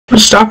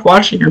Stop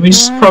watching him.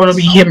 He's probably gonna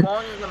be him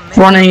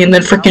running, and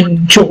then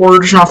freaking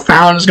George not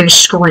found is gonna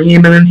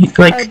scream, and then he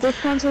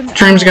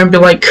Dream's gonna be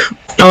like,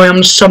 "Oh, I'm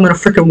gonna summon a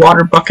freaking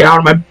water bucket out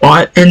of my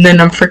butt," and then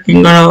I'm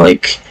freaking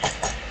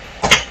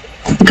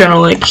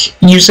gonna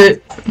use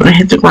it when I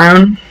hit the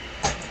ground.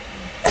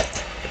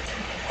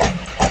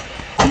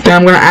 Then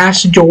I'm gonna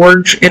ask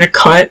George in a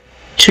cut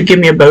to give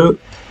me a boat.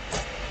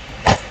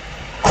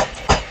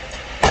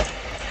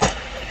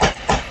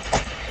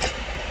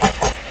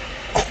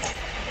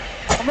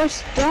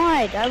 Almost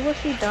died. I wish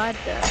he died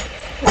there.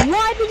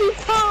 Why did he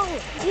fall?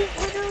 He's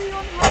literally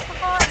on half a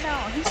heart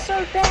now. He's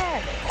so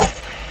bad.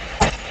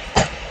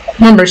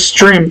 Remember,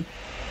 stream.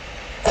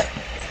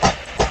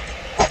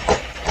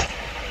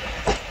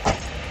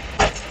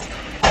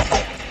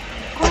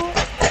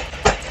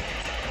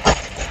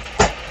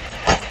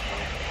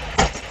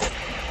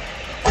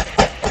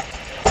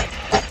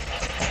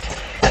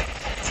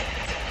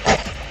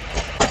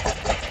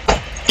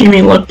 Give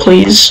me luck,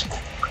 please.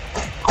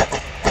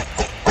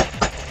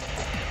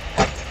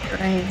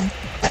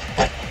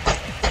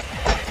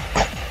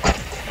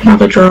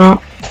 Another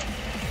drop.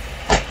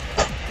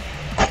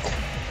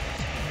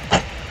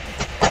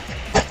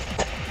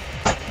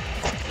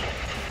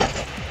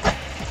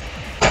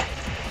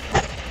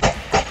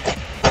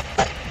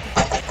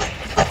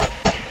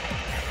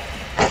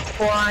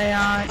 Why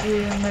aren't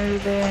you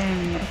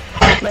moving?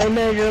 They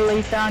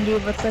literally found you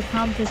with the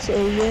compass,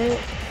 idiot.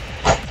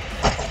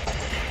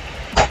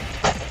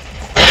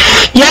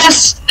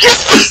 Yes!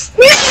 Yes!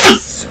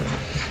 Yes!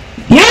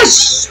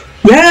 Yes!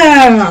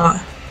 Yeah!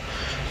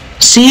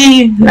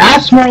 See?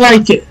 That's more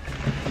like it.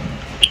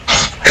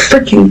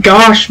 Freaking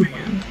gosh,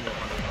 man.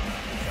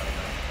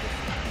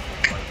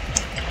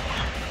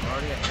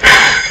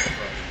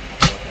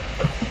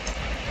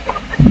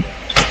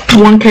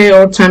 One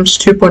KO attempts,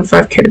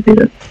 2.5K to beat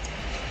it.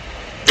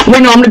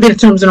 Wait, no, I'm gonna beat it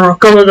 2 times in a row.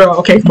 Go, go, go.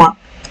 Okay, come on.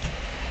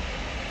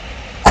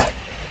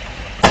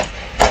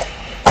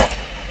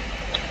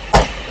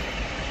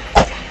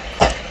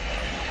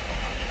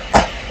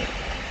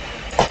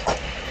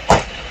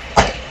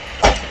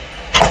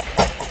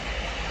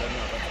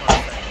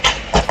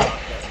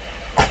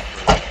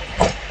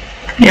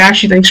 Yeah,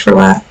 actually, thanks for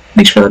that.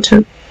 Thanks for that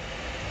tip.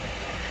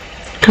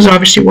 Because it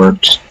obviously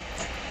worked.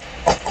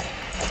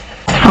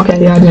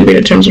 Okay, yeah, I didn't beat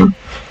it 2 times in a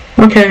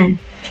row. Okay.